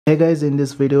Hey guys, in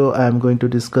this video I am going to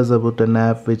discuss about an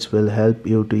app which will help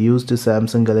you to use the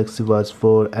Samsung Galaxy Watch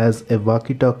 4 as a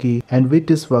walkie-talkie, and with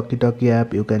this walkie-talkie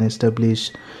app you can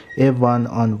establish a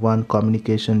one-on-one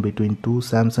communication between two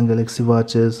Samsung Galaxy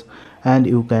watches, and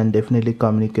you can definitely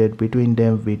communicate between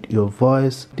them with your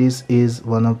voice. This is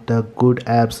one of the good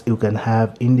apps you can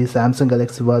have in the Samsung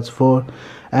Galaxy Watch 4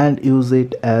 and use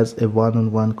it as a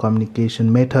one-on-one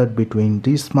communication method between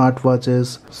these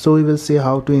smartwatches. So we will see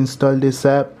how to install this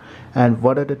app and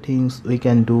what are the things we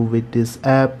can do with this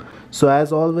app. So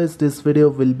as always, this video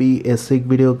will be a sick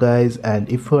video guys, and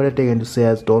if you are taken to say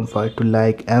as, don't forget to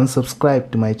like and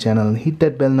subscribe to my channel and hit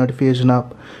that bell notification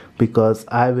up, because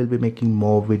I will be making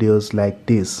more videos like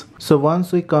this. So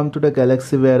once we come to the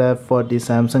Galaxy Wear app for the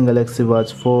Samsung Galaxy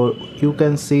Watch 4, you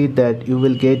can see that you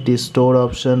will get the store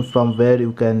option from where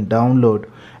you can download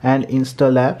and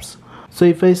install apps. So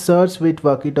if I search with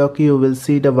Walkie Talkie, you will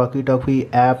see the Walkie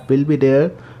Talkie app will be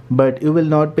there, but you will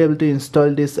not be able to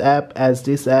install this app as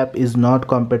this app is not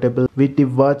compatible with the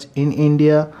watch in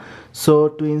India. So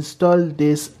to install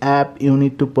this app you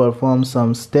need to perform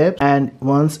some steps, and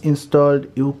once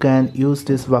installed you can use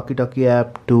this Walkie Talkie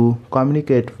app to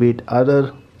communicate with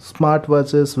other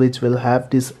smartwatches which will have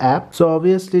this app. So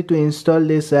obviously to install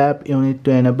this app you need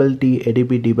to enable the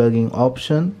ADB debugging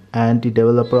option and the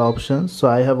developer option. So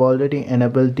I have already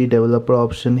enabled the developer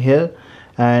option here,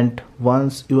 and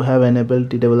once you have enabled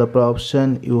the developer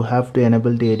option you have to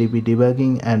enable the ADB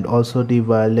debugging and also the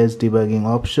wireless debugging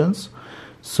options.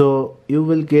 So you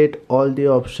will get all the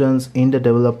options in the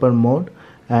developer mode,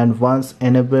 and once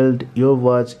enabled your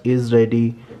watch is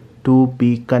ready to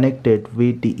be connected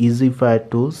with the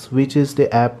EasyFire tools, which is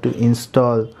the app to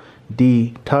install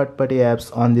the third-party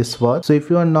apps on this watch. So if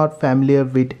you are not familiar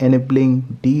with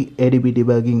enabling the ADB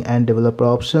debugging and developer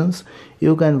options,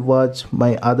 you can watch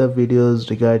my other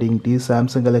videos regarding the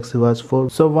Samsung Galaxy Watch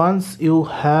 4. So once you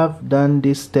have done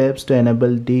these steps to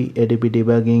enable the ADB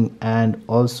debugging and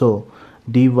also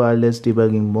the wireless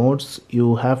debugging modes,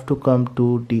 you have to come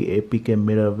to the APK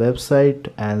Mirror website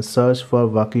and search for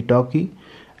Walkie Talkie,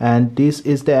 and this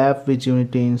is the app which you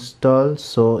need to install.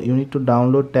 So you need to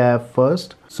download the app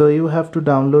first. So you have to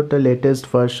download the latest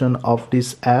version of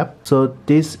this app. So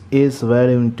this is where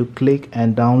you need to click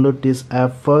and download this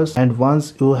app first, and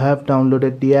once you have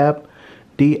downloaded the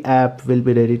app will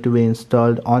be ready to be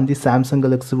installed on the Samsung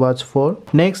Galaxy Watch 4.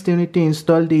 Next you need to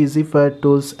install the EasyFire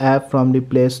Tools app from the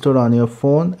Play Store on your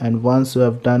phone, and once you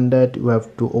have done that you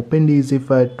have to open the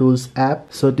EasyFire Tools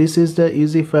app. So this is the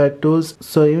EasyFire Tools.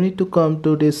 So you need to come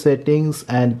to the settings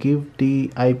and give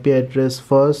the IP address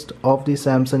first of the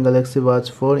Samsung Galaxy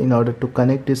Watch 4 in order to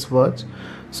connect this watch.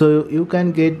 So you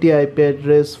can get the IP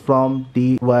address from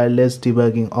the wireless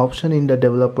debugging option in the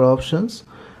developer options,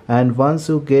 and once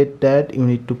you get that you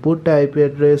need to put the IP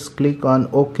address, click on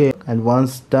OK, and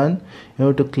once done you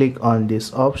need to click on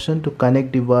this option to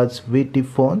connect the watch with the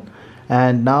phone.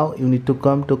 And now you need to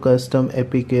come to custom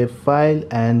APK file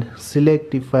and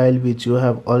select the file which you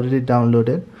have already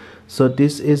downloaded. So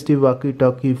this is the Walkie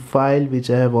Talkie file which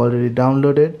I have already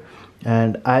downloaded,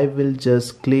 and I will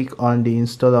just click on the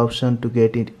install option to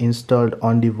get it installed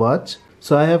on the watch.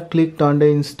 So I have clicked on the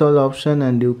install option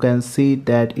and you can see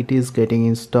that it is getting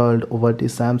installed over the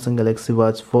Samsung Galaxy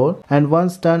Watch 4. And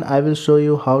once done I will show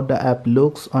you how the app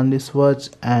looks on this watch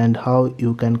and how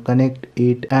you can connect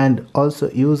it and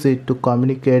also use it to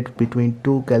communicate between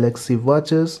two Galaxy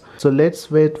watches. So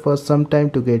let's wait for some time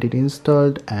to get it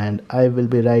installed, and I will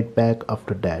be right back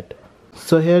after that.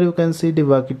 So here you can see the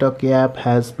Walkie Talkie app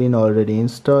has been already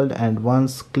installed, and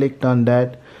once clicked on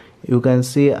that you can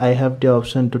see I have the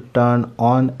option to turn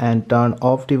on and turn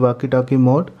off the Walkie Talkie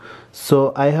mode.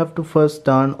 So I have to first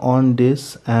turn on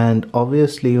this, and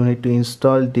obviously you need to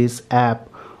install this app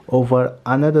over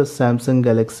another Samsung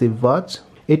Galaxy watch.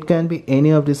 It can be any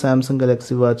of the Samsung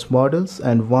Galaxy Watch models,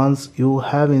 and once you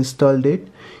have installed it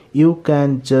you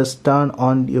can just turn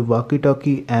on your Walkie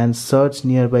Talkie and search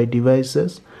nearby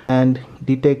devices and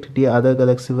detect the other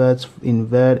Galaxy Watch in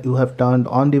where you have turned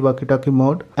on the Walkie Talkie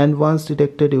mode, and once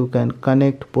detected you can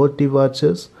connect both the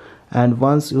watches, and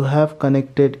once you have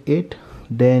connected it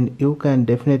then you can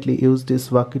definitely use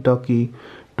this Walkie Talkie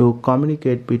to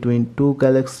communicate between two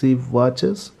Galaxy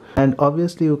watches. And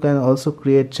obviously you can also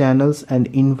create channels and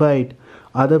invite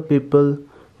other people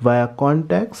via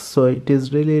contacts. So it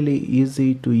is really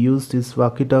easy to use this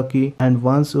Walkie Talkie, and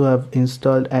once you have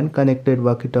installed and connected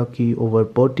Walkie Talkie over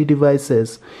both the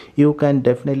devices you can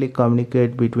definitely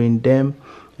communicate between them,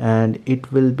 and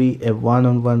it will be a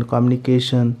one-on-one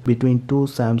communication between two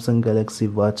Samsung Galaxy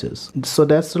watches. So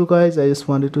that's all guys, I just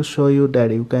wanted to show you that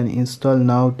you can install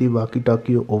now the Walkie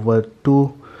Talkie over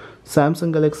two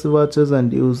Samsung Galaxy watches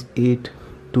and use it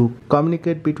to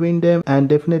communicate between them, and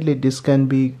definitely this can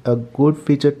be a good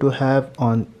feature to have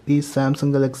on these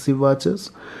Samsung Galaxy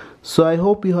watches. So I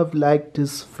hope you have liked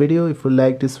this video. If you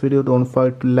like this video, don't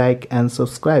forget to like and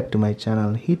subscribe to my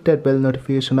channel. Hit that bell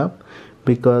notification up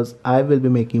because I will be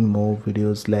making more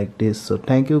videos like this. So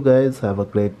thank you guys, have a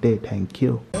great day. Thank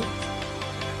you.